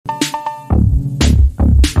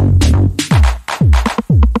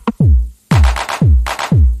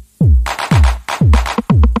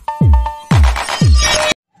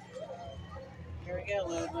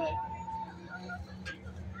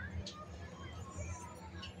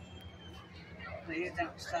Please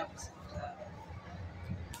don't stop.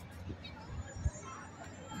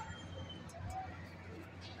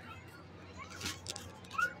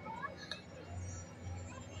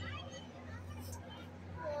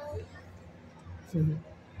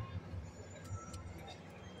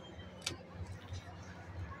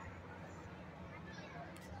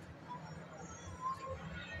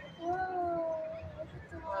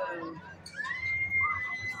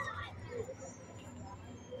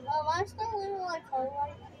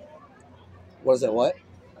 What is that? What?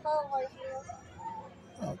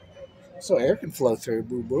 Oh. So air can flow through,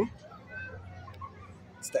 boo boo.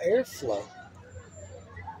 It's the airflow.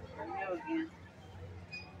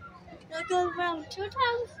 It goes around 2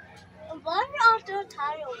 times. What are the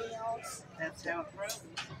tire wheels? That's how it rolls.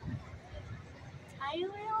 Tire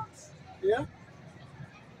wheels? Yeah.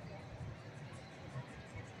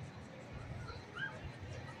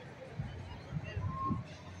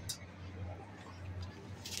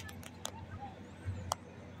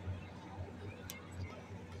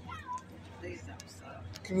 Please don't stop.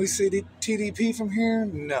 Can we see the TDP from here?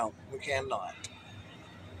 No, we cannot.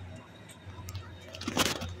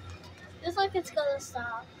 Looks like it's gonna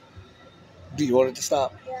stop. Do you want it to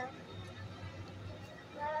stop? Yeah.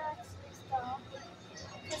 Let's stop.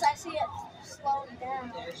 Because I see it slowing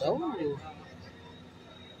down. Oh.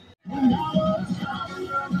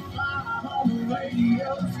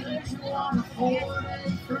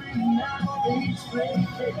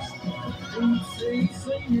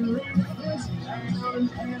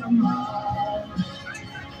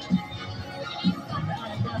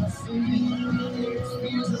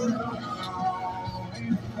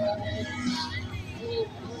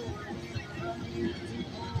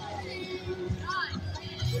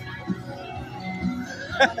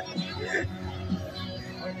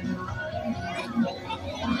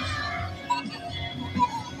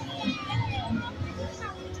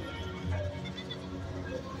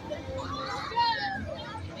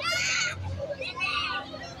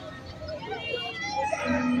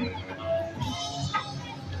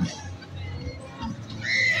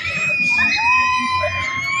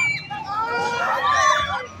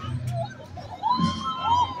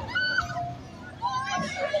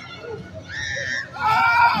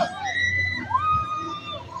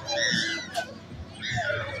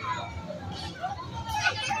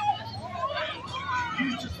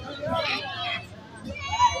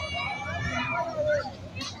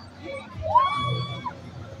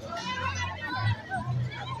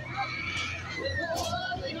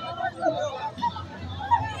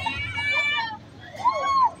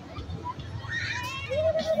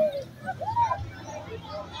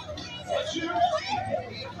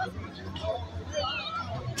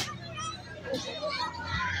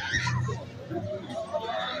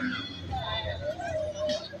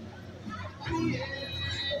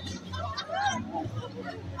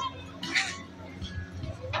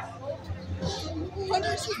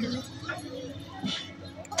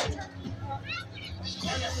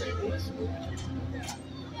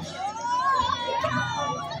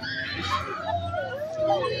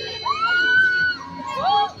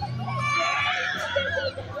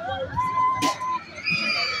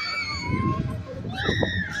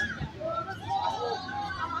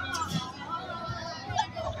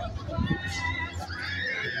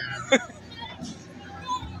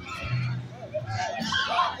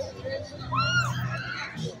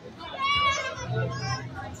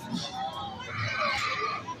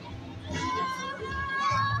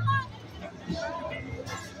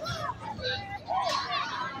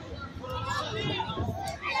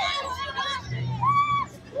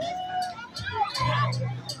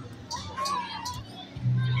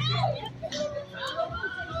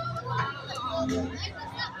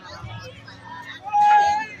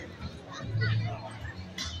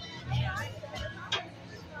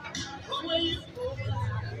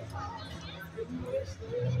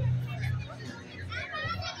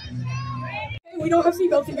 We don't have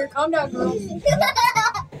seatbelts in here. Calm down, girl. We like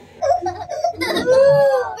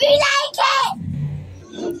it!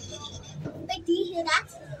 Wait, do you hear that?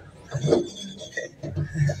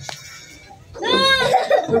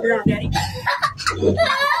 Move around, Daddy. Oh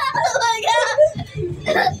my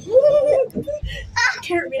god!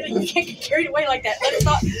 You can't get carried away like that. Let it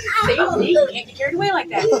stop. See, you can't get carried away like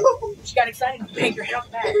that. She got excited and banged her head off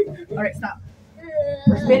the back. All right, stop.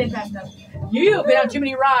 We're spinning fast enough. You've been on too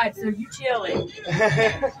many rides, so you chill it.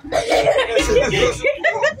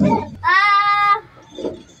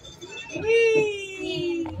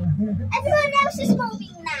 Everyone else is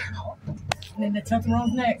moving now. And then the something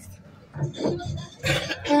wrong's next.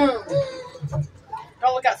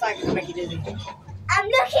 Don't look outside because it'll make you dizzy. I I'm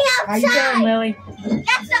looking How you doing, outside. Lily?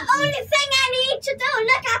 That's the only thing I need to do.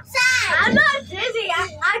 Look outside. I'm not dizzy.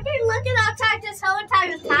 I've been looking outside this whole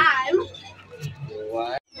entire time.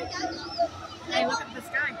 What? Hey, look at the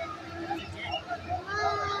sky.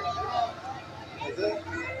 Is it?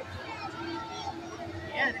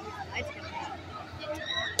 Yeah, the lights coming out.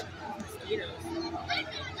 Mosquitoes.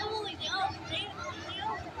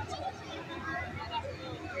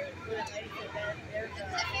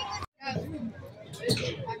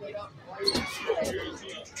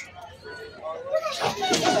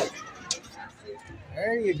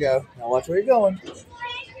 There you go. Now watch where you're going.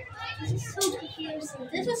 This is so confusing.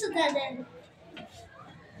 This is a dead end.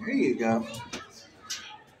 There you go.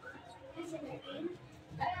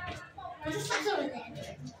 This is over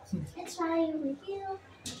there. It's right over here.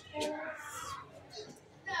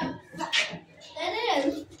 Dead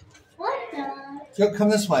end. What the? Come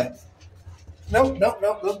this way. No.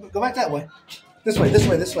 Go back that way. This way.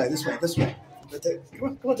 Right there. Come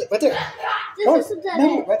on, right there. This is a dead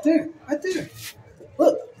end. Right there.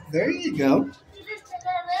 Look, there you go. This is a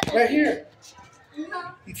dead end. Right here.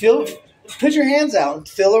 You feel? Put your hands out and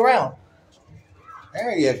feel around.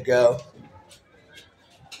 There you go.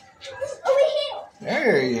 Over here.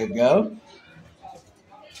 There you go.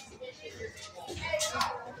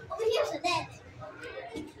 Over here's a dead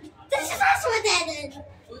end. This is also a dead end.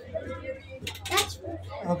 That's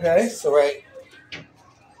Okay, so right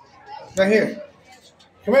here.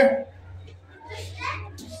 Come here.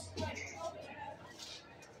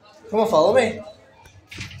 Come on, follow me.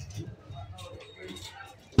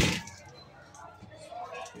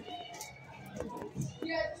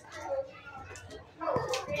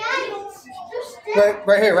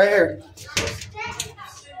 Right here.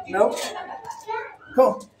 Nope. Come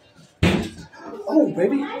on. Oh,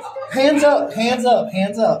 baby. Hands up.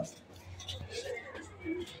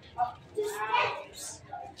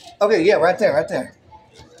 Okay, yeah, right there.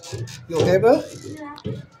 You okay, bro?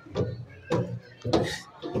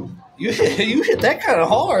 You hit that kind of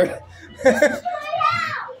hard. It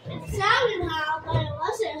sounded hard, but it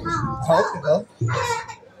wasn't hard. Okay, well.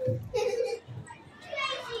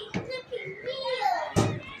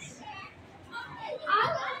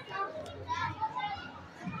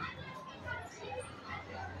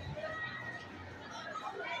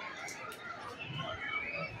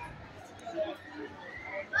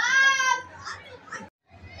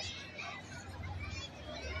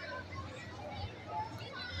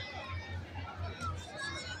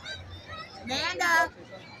 Amanda.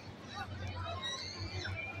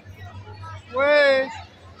 Wait.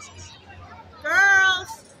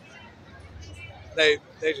 Girls. They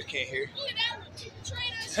just can't hear.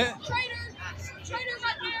 Traitor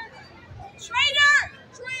right there! Traitor!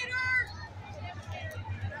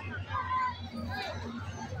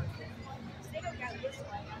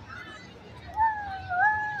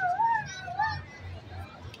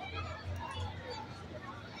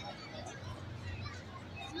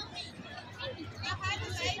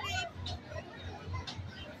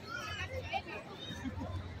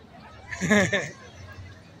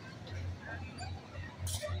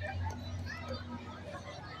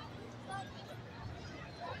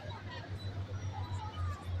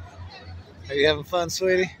 Are you having fun,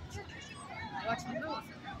 sweetie? That's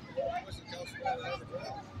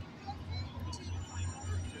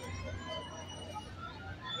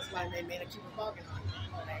why they made a keep talking on.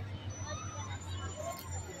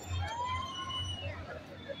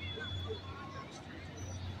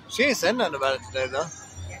 She ain't said nothing about it today, though.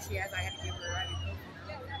 Yeah, she has. I had to give her a ride.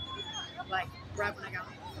 Like, right when I got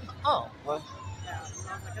home. Oh, well. Yeah, I was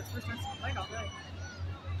like, that's the first time she complained all day.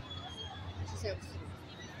 She said,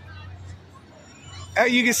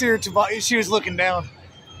 You can see her. She was looking down.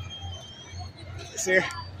 See her?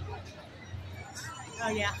 oh,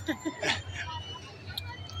 yeah.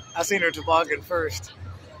 I seen her toboggan first.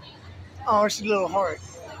 Oh, she's a little heart.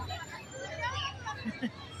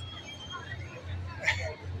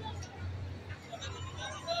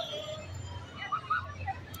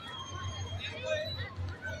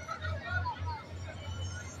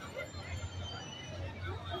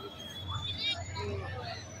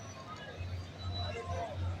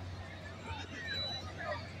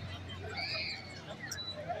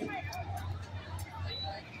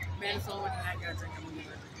 Man, it's all when I got a drink. I'm gonna give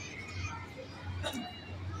her a drink.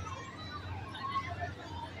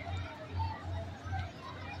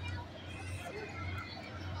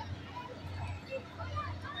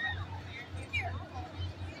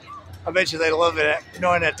 I bet you they love it,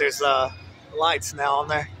 knowing that there's lights now on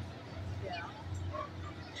there. Yeah.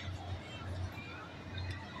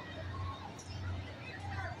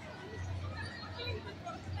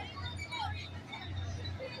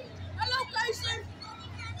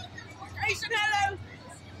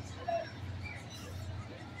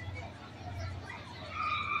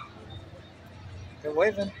 They're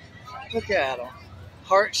waving. Look at them.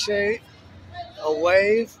 Heart shape, a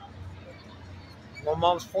wave. My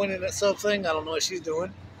mom's pointing at something. I don't know what she's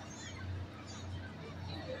doing.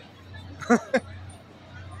 Oh,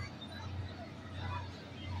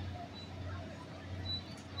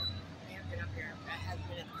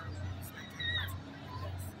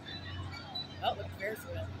 look, Ferris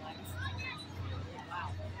wheel.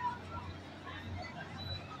 Wow.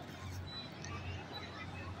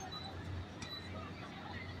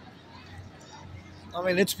 I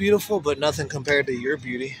mean, it's beautiful, but nothing compared to your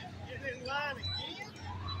beauty.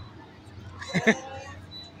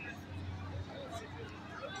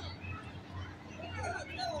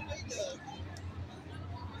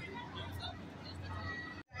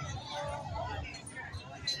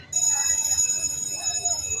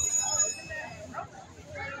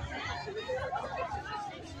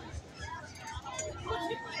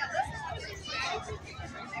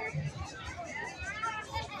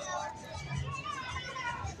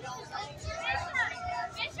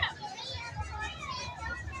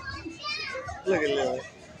 Look at Lily.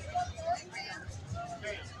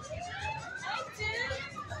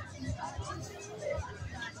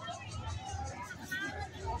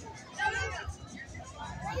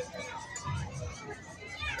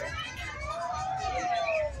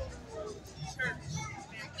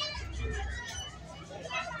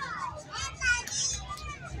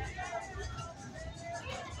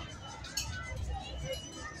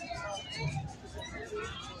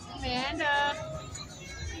 Amanda.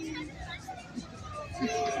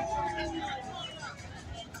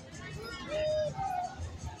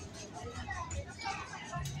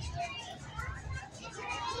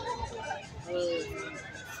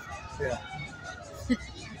 Yeah.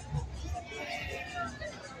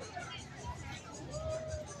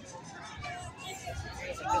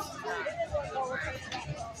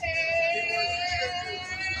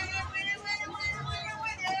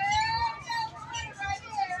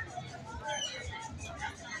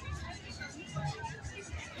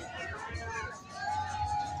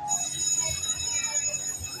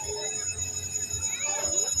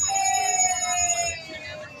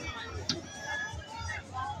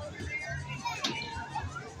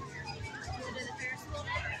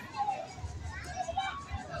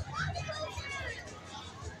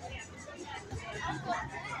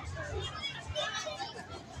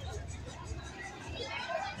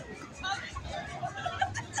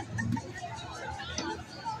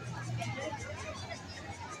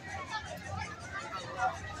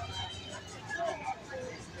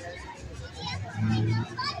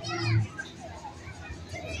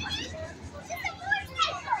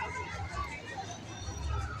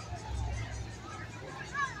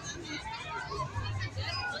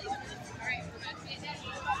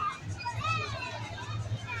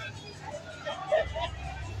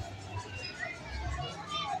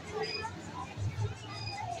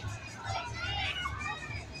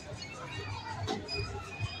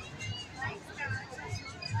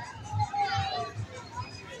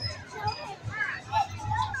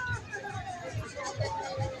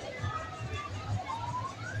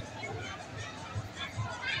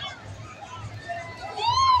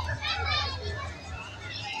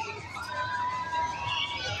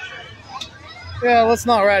 Yeah, let's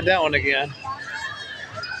not ride that one again.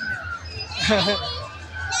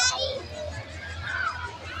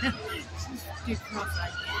 She's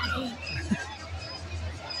cross-eyed.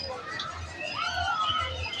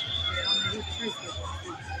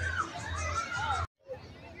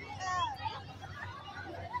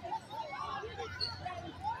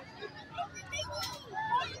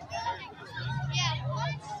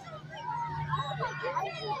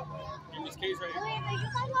 In this case right here.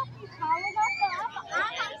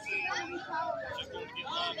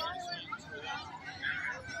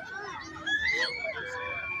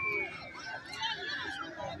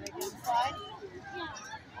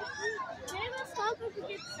 To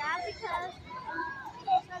get sad because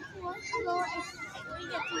he wants to go and we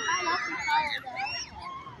get to find out and follow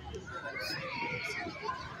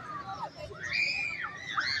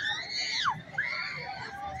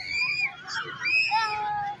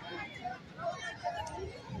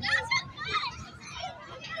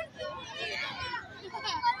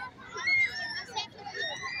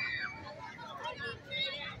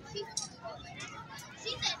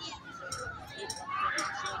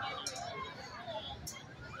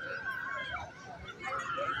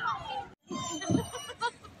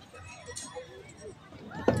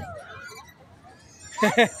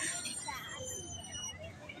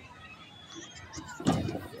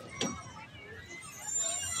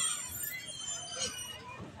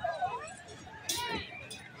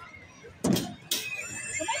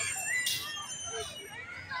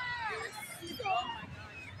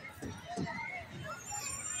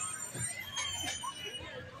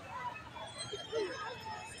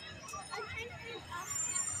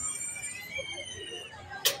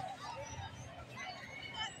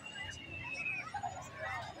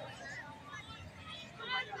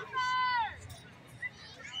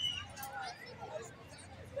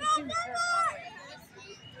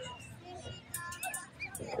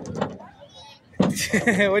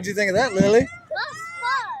What'd you think of that, Lily?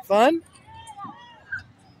 That's Fun?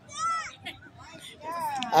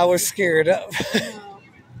 I was scared up.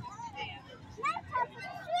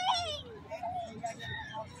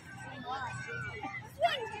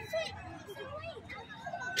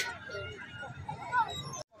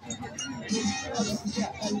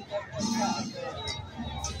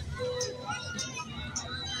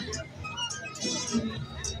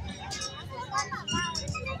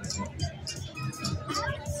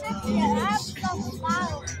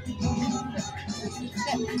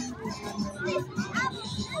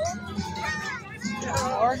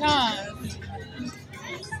 Or not.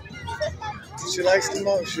 She likes the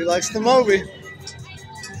Moby.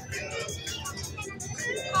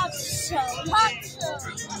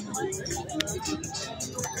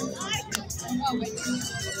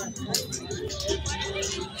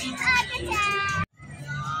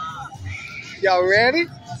 Y'all ready?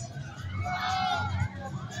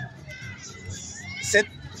 Sit.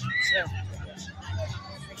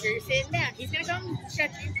 Make sure you're sitting down. He's gonna come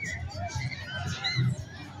shut you.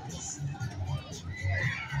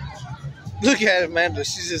 Look at Amanda.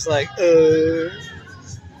 She's just like, They're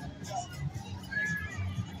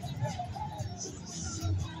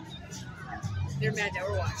mad that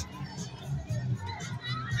we're watching.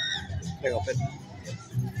 There you go, Pit.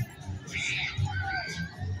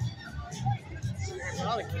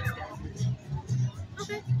 All the kids down.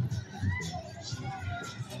 Okay.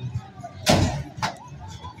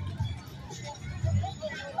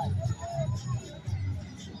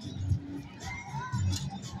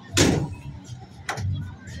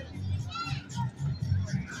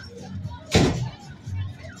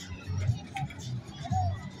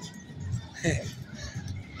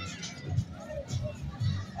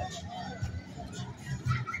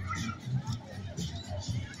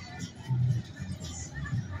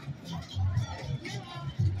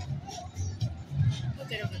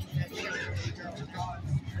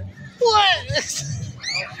 What?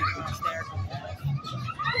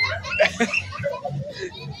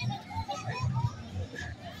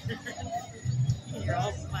 You're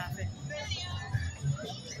all laughing.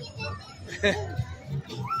 They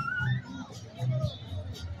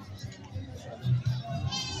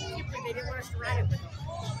didn't want us to ride it with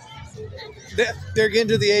them. They're getting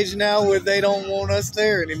to the age now where they don't want us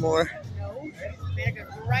there anymore. No, they're going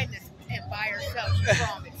to ride this and by herself, I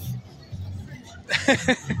promise.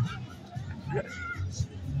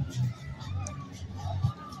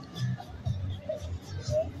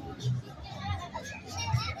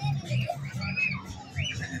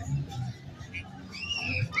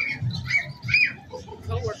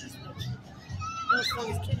 Co-workers know. He'll swung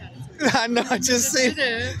his kid out of it. I know, I just seen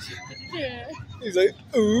it. He's like,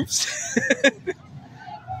 oops.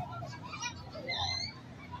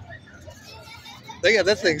 They got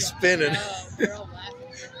that thing spinning. We're all laughing.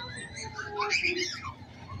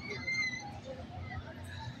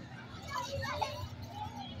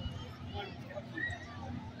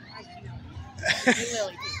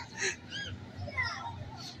 Lily,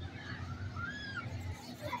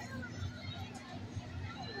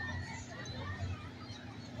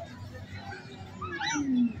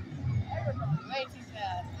 way too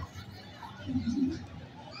fast.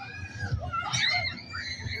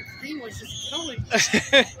 The thing was just going.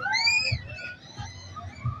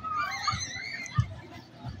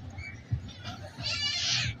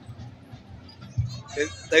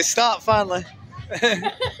 They stopped finally.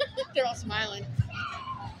 They're all smiling.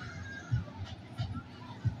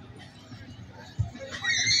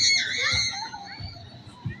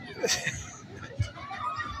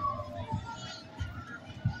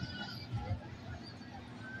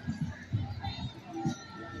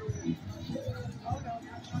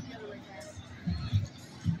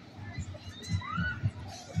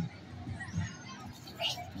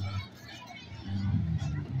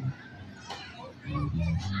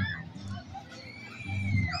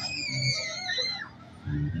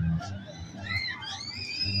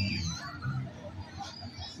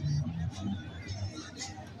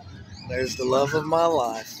 There's the love of my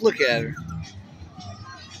life. Look at her.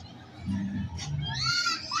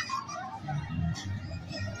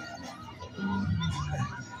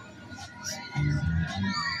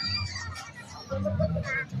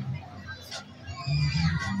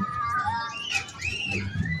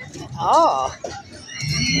 Ah.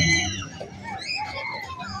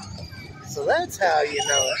 So that's how you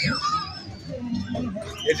know it.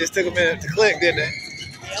 It just took a minute to click, didn't it?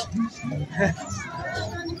 Yep.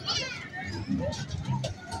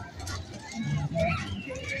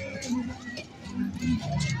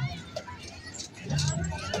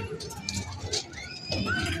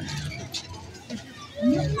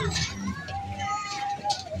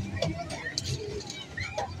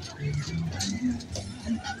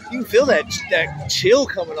 You can feel that chill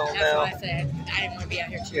coming on That's now. why I said I didn't want to be out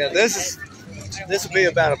here too Yeah, late, this would be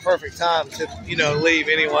about a perfect time to leave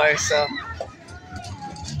anyway. So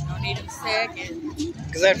don't need them sick.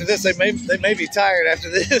 because after this they may be tired after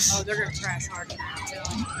this. Oh, they're gonna crash hard now. I'm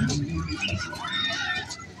telling you.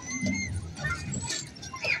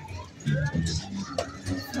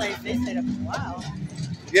 Like, they stayed up a while.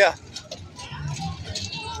 Yeah.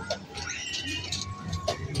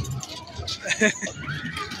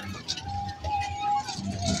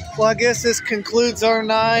 Well, I guess this concludes our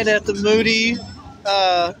night at the Moody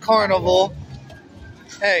Carnival.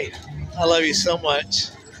 Hey, I love you so much.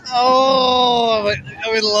 Oh, I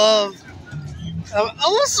would love. I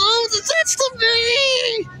almost love to touch the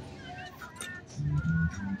baby.